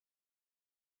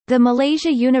The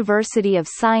Malaysia University of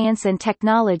Science and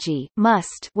Technology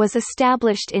 (MUST) was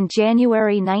established in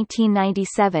January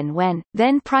 1997 when,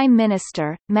 then Prime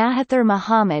Minister, Mahathir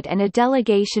Mohamad and a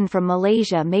delegation from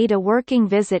Malaysia made a working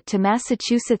visit to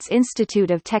Massachusetts Institute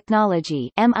of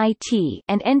Technology (MIT)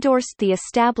 and endorsed the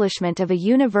establishment of a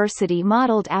university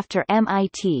modelled after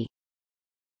MIT.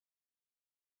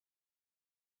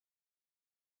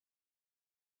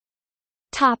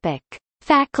 Topic: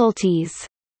 Faculties.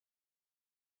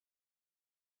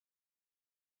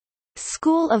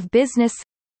 School of Business,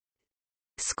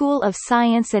 School of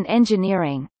Science and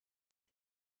Engineering,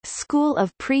 School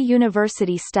of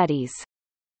Pre-University Studies.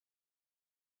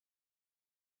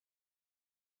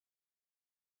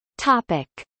 Topic: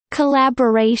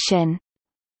 Collaboration.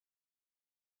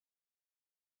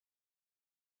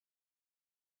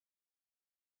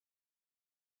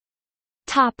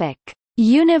 Topic: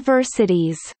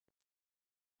 Universities.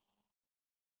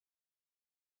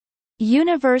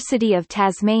 University of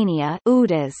Tasmania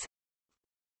 (UTAS),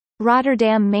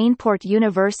 Rotterdam Mainport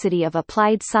University of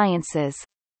Applied Sciences,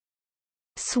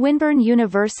 Swinburne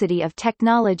University of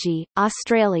Technology,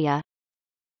 Australia.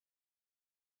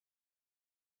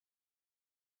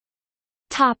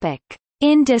 Topic: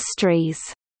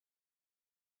 Industries.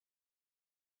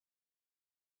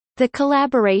 The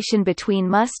collaboration between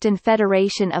MUST and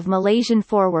Federation of Malaysian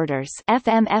Forwarders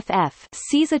 (FMFF)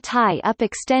 sees a tie-up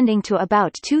extending to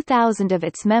about 2,000 of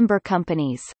its member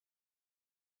companies.